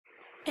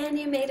And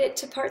you made it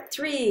to part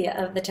 3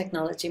 of the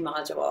technology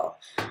module.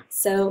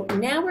 So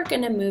now we're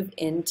going to move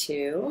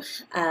into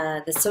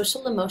the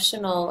social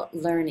emotional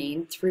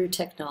learning through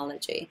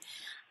technology.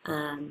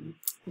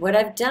 What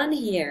I've done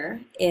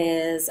here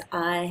is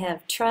I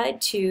have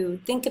tried to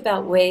think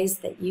about ways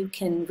that you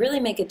can really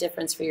make a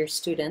difference for your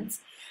students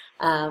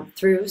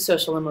through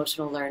social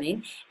emotional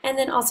learning, and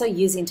then also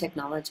using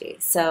technology.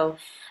 So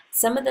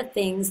some of the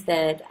things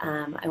that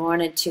I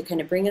wanted to kind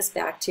of bring us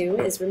back to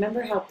is,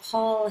 remember how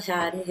Paul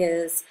had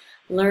his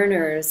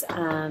learners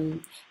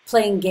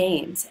playing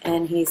games,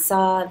 and he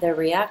saw their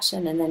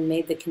reaction and then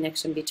made the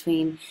connection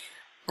between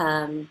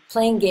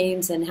playing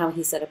games and how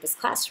he set up his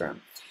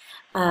classroom.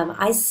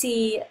 I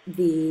see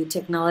the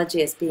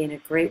technology as being a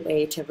great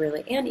way to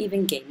really, and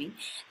even gaming,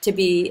 to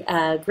be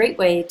a great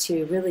way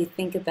to really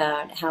think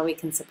about how we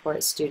can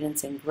support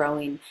students in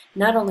growing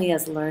not only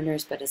as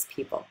learners but as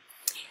people.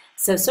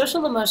 So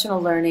social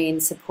emotional learning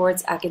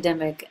supports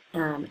academic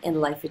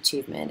and life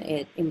achievement.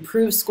 It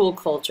improves school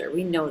culture.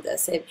 We know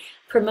this. It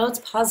promotes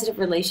positive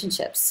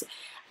relationships.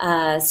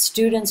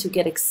 Students who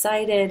get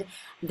excited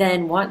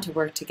then want to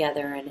work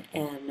together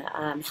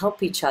and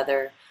help each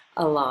other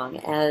along.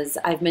 As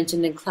I've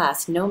mentioned in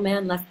class, no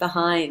man left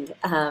behind.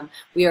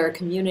 We are a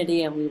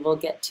community, and we will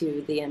get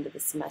to the end of the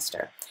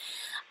semester.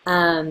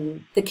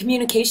 The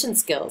communication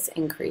skills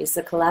increase,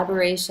 the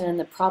collaboration,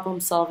 the problem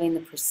solving,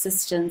 the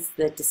persistence,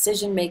 the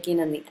decision making,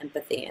 and the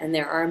empathy. And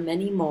there are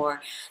many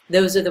more.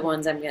 Those are the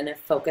ones I'm going to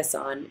focus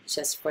on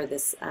just for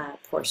this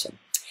portion.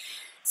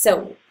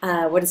 So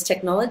what does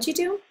technology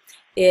do?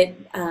 It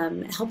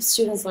helps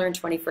students learn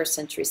 21st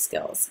century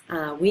skills.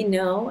 We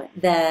know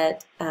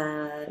that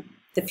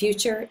the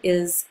future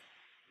is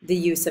the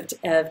use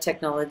of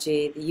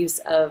technology, the use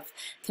of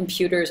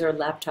computers or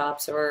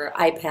laptops or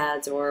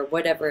iPads or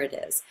whatever it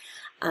is.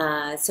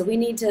 So we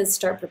need to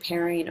start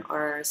preparing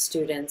our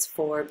students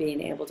for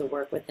being able to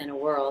work within a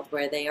world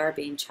where they are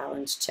being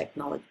challenged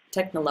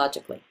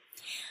technologically.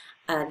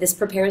 This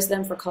prepares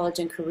them for college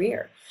and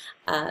career,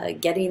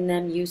 getting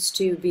them used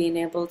to being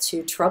able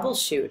to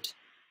troubleshoot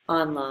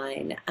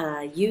online,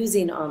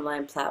 using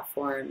online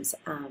platforms.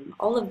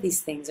 All of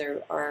these things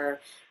are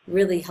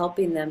really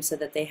helping them so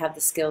that they have the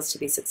skills to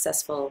be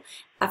successful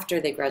after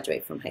they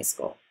graduate from high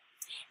school.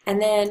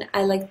 And then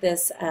I like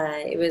this,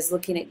 it was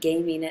looking at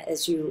gaming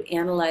as you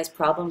analyze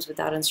problems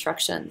without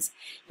instructions.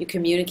 You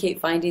communicate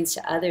findings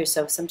to others,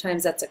 so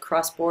sometimes that's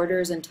across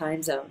borders and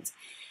time zones.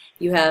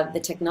 You have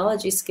the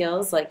technology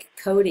skills like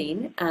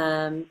coding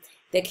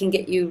that can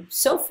get you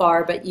so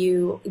far, but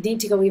you need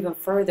to go even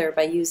further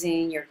by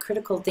using your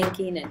critical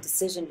thinking and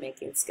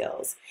decision-making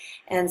skills.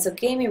 And so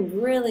gaming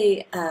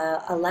really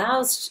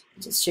allows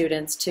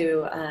students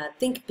to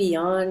think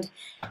beyond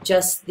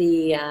just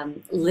the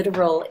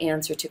literal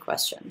answer to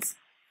questions.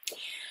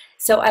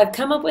 So I've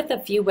come up with a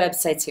few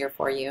websites here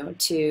for you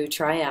to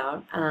try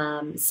out.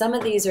 Some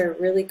of these are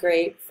really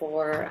great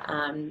for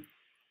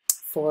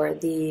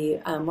the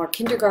more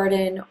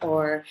kindergarten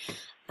or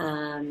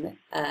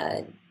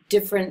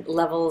different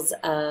levels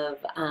of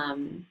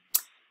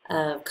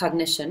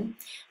cognition.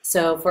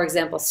 So for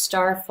example,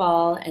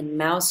 Starfall and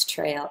Mouse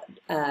Trial,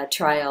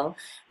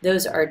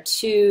 those are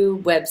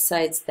two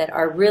websites that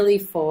are really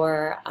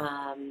for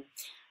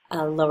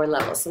lower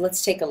levels. So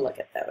let's take a look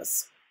at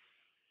those.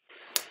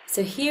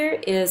 So here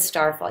is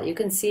Starfall. You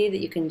can see that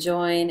you can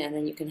join and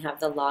then you can have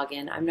the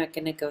login. I'm not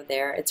going to go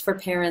there. It's for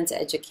parents,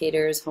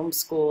 educators,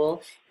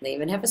 homeschool. They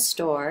even have a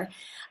store.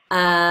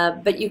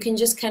 But you can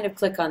just kind of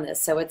click on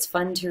this. So it's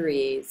fun to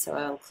read. So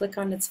I'll click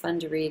on it's fun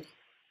to read.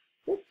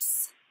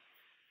 Oops.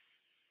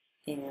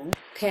 And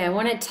okay, I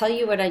want to tell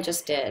you what I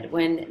just did.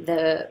 When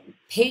the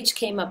page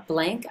came up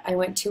blank, I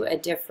went to a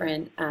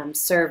different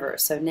server.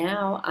 So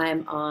now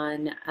I'm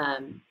on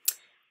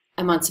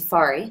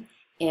Safari,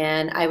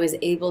 and I was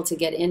able to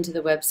get into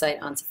the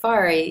website on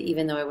Safari,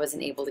 even though I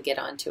wasn't able to get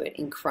onto it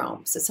in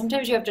Chrome. So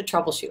sometimes you have to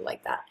troubleshoot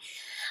like that.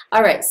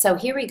 All right, so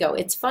here we go.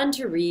 It's fun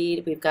to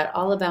read. We've got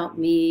all about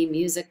me,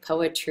 music,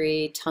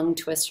 poetry, tongue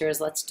twisters.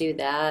 Let's do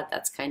that.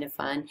 That's kind of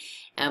fun.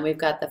 And we've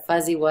got the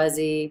Fuzzy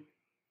Wuzzy.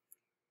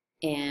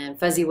 And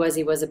Fuzzy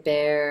Wuzzy was a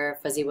bear.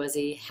 Fuzzy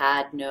Wuzzy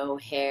had no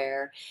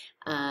hair.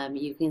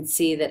 You can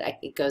see that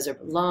it goes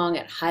along.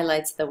 It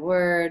highlights the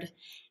word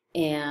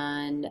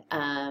and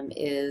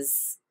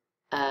has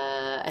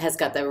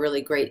got the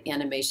really great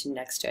animation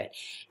next to it.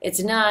 It's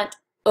not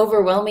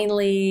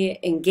overwhelmingly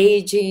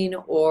engaging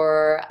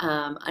or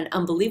an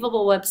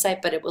unbelievable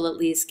website, but it will at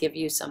least give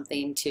you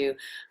something to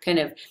kind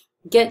of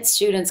get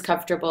students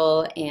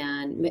comfortable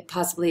and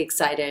possibly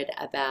excited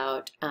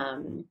about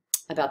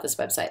this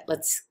website.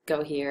 Let's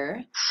go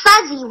here.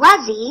 Fuzzy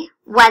Wuzzy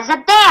was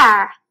a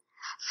bear.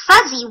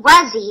 Fuzzy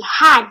Wuzzy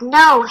had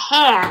no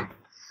hair.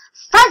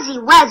 Fuzzy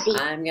Wuzzy.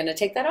 I'm going to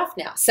take that off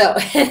now. So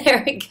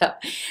there we go.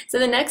 So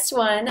the next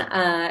one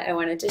I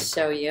wanted to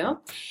show you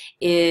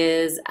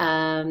is,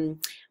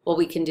 well,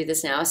 we can do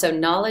this now. So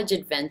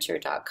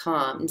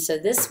knowledgeadventure.com. And so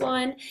this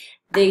one,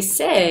 they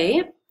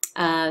say,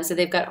 so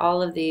they've got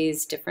all of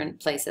these different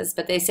places,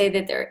 but they say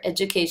that they're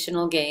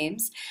educational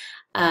games.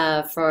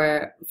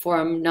 for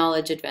Forum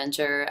Knowledge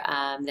Adventure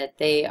that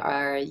they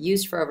are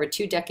used for over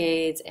 2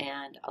 decades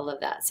and all of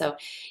that. So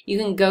you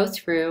can go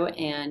through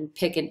and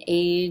pick an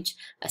age,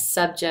 a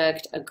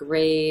subject, a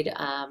grade,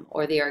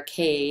 or the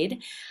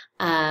arcade.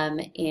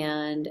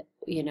 And,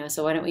 you know,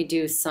 so why don't we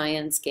do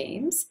science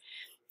games?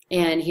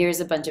 And here's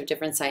a bunch of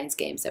different science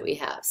games that we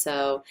have.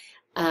 So,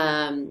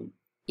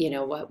 you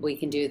know, what we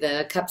can do,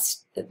 the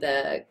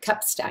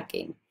cup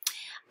stacking.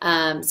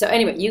 So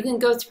anyway, you can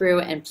go through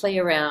and play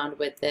around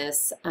with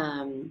this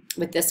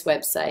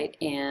website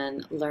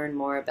and learn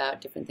more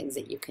about different things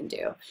that you can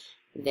do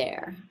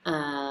there.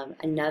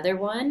 Another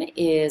one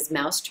is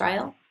Mouse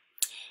Trial.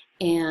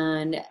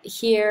 And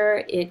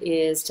here it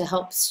is to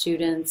help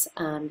students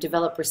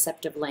develop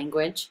receptive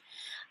language.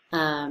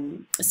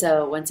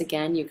 So once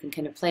again, you can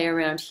kind of play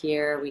around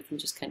here. We can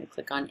just kind of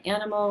click on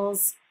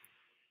animals.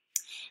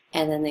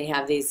 And then they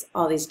have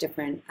all these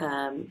different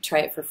try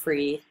it for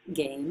free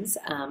games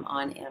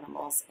on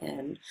animals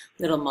and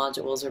little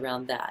modules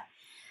around that.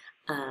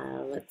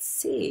 Let's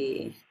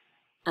see.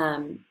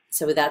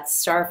 So that's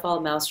Starfall,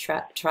 Mouse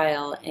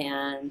Trial,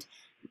 and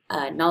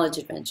Knowledge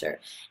Adventure.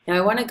 Now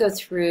I want to go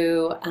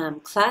through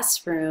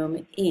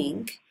Classroom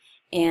Inc.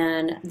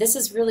 And this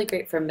is really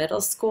great for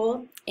middle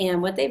school.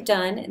 And what they've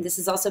done, and this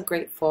is also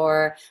great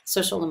for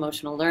social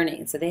emotional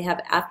learning. So they have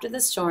After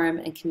the Storm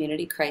and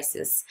Community in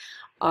Crisis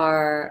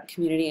are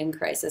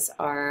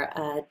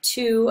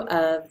 2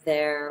 of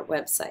their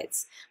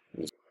websites.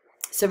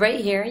 So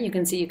right here you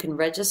can see you can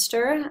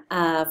register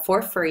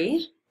for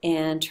free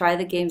and try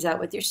the games out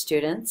with your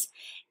students.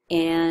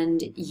 And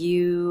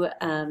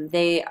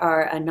they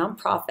are a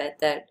nonprofit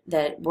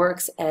that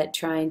works at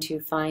trying to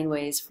find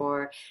ways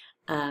for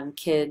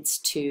kids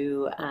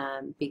to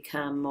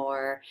become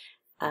more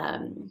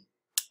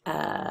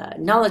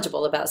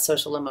knowledgeable about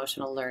social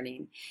emotional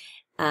learning.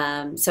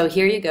 So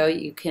here you go.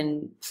 You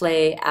can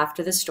play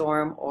After the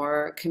Storm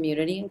or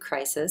Community in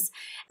Crisis.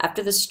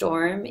 After the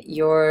Storm,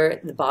 you're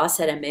the boss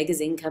at a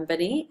magazine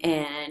company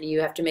and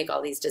you have to make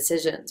all these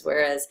decisions,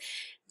 whereas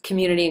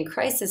Community in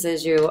Crisis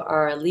is you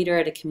are a leader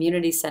at a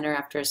community center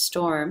after a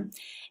storm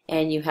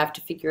and you have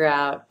to figure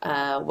out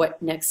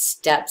what next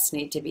steps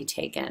need to be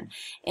taken.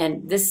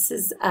 And this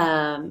is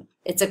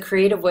it's a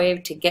creative way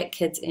to get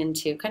kids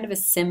into kind of a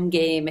sim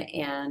game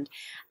and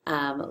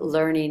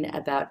learning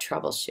about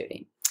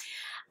troubleshooting.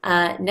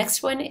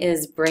 Next one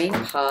is Brain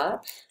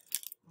Pop.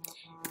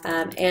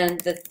 And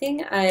the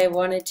thing I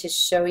wanted to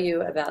show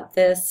you about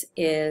this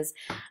is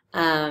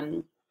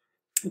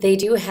they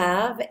do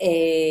have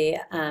a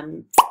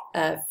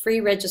free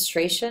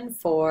registration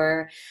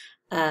for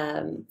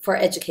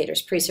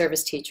educators,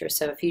 pre-service teachers.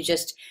 So if you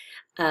just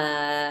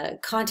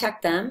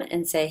contact them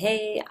and say,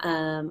 hey,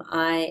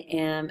 I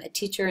am a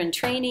teacher in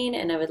training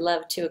and I would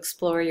love to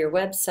explore your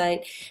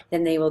website,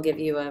 then they will give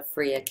you a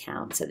free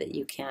account so that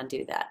you can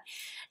do that.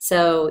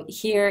 So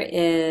here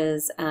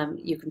is,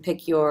 you can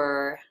pick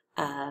your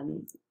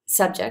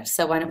subject.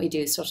 So why don't we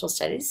do social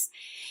studies?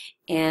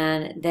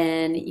 And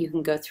then you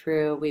can go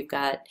through, we've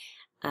got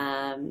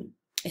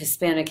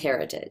Hispanic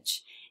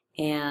heritage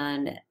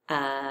and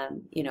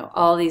you know,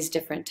 all these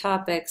different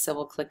topics. So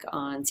we'll click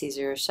on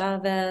Cesar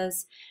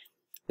Chavez.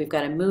 We've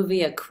got a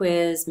movie, a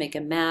quiz, make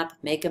a map,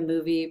 make a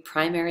movie,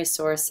 primary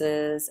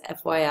sources,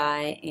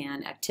 FYI,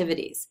 and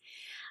activities.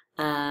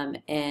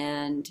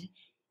 And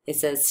it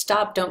says,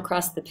 stop, don't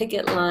cross the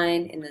picket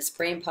line. In this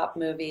Brain Pop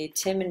movie,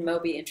 Tim and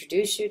Moby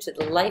introduce you to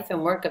the life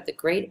and work of the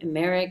great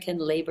American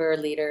labor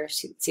leader,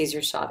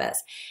 Cesar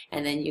Chavez.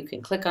 And then you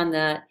can click on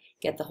that,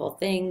 get the whole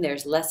thing.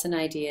 There's lesson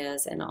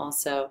ideas and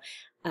also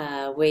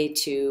a way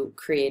to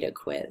create a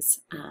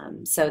quiz.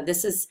 So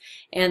this is,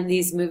 and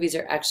these movies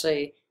are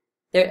actually,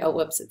 oh,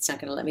 whoops, it's not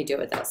going to let me do it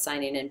without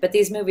signing in. But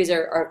these movies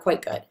are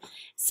quite good.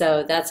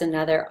 So that's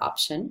another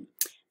option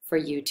for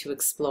you to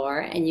explore.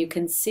 And you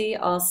can see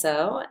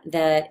also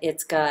that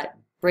it's got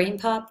Brain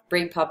Pop,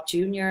 Brain Pop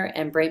Junior,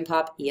 and Brain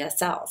Pop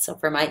ESL. So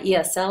for my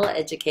ESL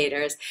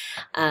educators,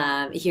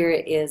 here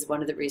is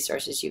one of the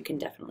resources you can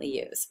definitely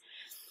use.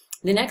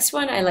 The next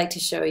one I like to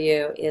show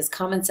you is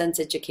Common Sense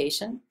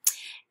Education.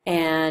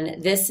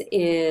 And this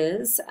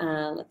is,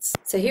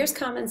 so here's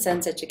Common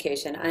Sense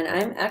Education. And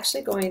I'm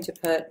actually going to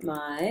put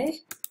my,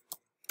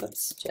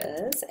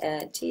 Jez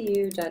at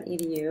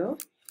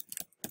tu.edu.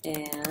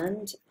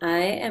 And I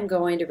am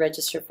going to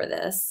register for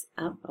this.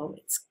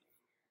 Let's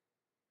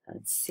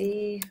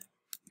see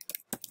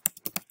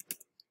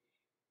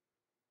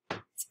if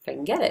I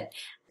can get it.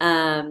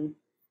 I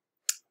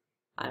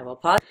will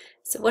pause.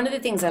 So one of the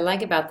things I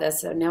like about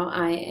this, so now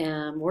I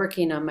am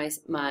working on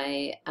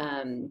my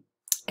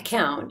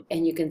account,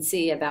 and you can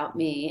see about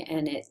me,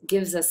 and it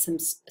gives us some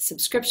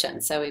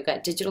subscriptions. So we've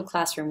got Digital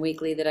Classroom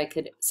Weekly that I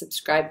could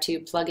subscribe to,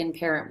 Plug-in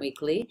Parent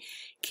Weekly,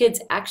 Kids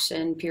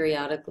Action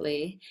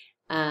periodically.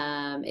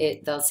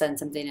 They'll send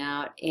something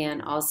out,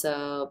 and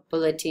also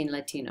Bulletin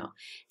Latino.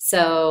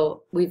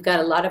 So we've got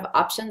a lot of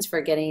options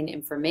for getting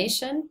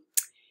information,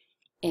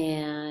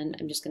 and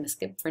I'm just going to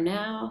skip for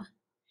now,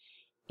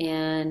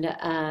 and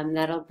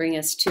that'll bring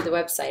us to the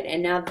website.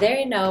 And now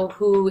they know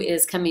who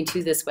is coming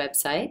to this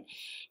website,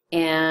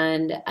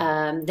 and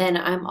then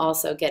I'm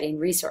also getting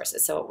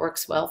resources, so it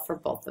works well for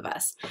both of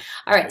us.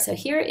 All right, so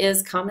here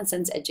is Common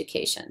Sense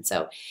Education.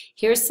 So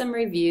here's some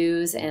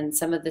reviews and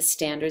some of the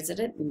standards that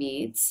it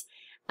meets,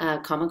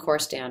 Common Core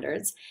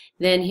standards.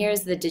 Then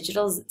here's the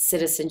digital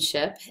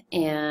citizenship,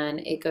 and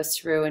it goes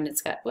through and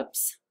it's got,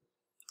 whoops,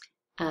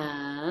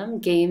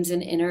 games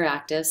and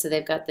interactive. So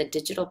they've got the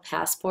digital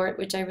passport,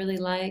 which I really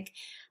like,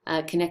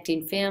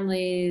 connecting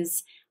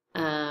families,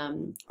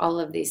 all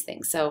of these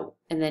things. So,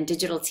 and then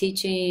digital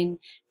teaching,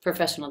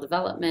 professional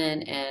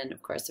development, and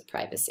of course the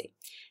privacy.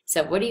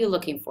 So what are you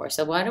looking for?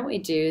 So why don't we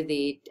do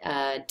the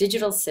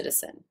digital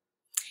citizen?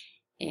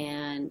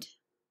 And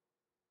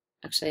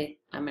actually,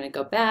 I'm going to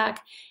go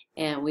back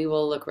and we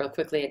will look real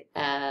quickly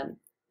at,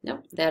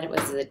 nope, that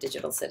was the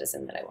digital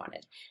citizen that I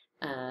wanted.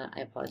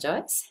 I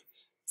apologize.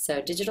 So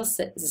digital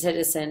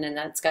citizen, and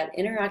that's got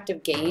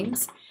interactive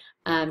games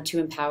to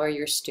empower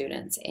your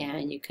students.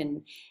 And you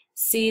can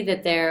see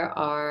that there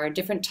are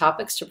different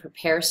topics to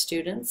prepare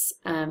students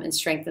and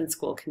strengthen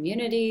school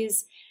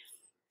communities.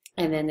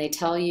 And then they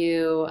tell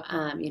you,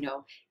 you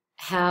know,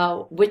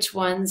 which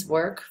ones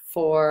work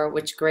for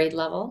which grade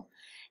level.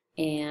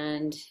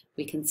 And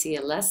we can see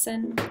a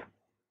lesson.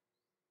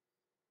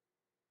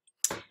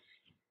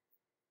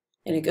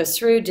 And it goes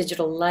through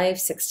digital life,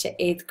 6th to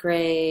 8th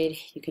grade.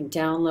 You can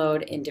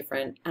download in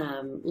different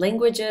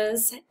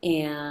languages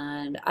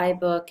and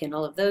iBook and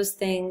all of those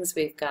things.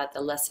 We've got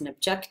the lesson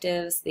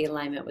objectives, the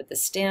alignment with the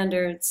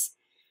standards.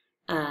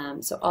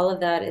 So all of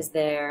that is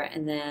there.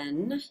 And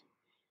then,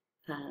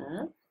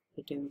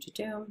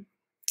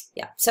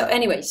 yeah, so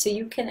anyway, so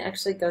you can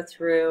actually go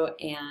through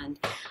and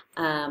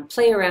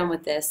play around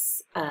with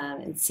this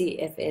and see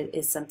if it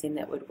is something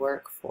that would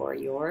work for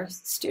your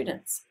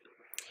students.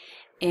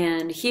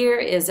 And here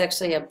is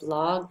actually a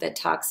blog that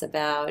talks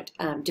about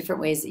different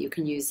ways that you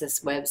can use this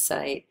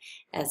website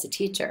as a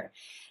teacher.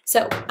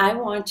 So I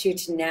want you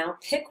to now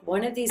pick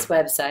one of these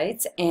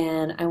websites,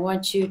 and I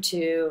want you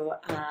to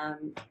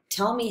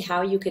tell me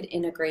how you could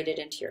integrate it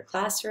into your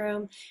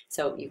classroom.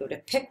 So you go to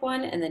pick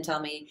one and then tell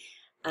me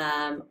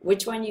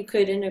which one you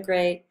could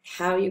integrate,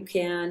 how you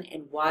can,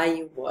 and why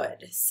you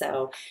would.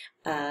 So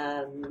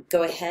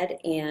go ahead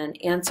and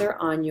answer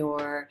on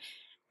your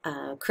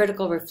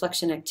critical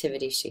reflection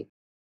activity sheet.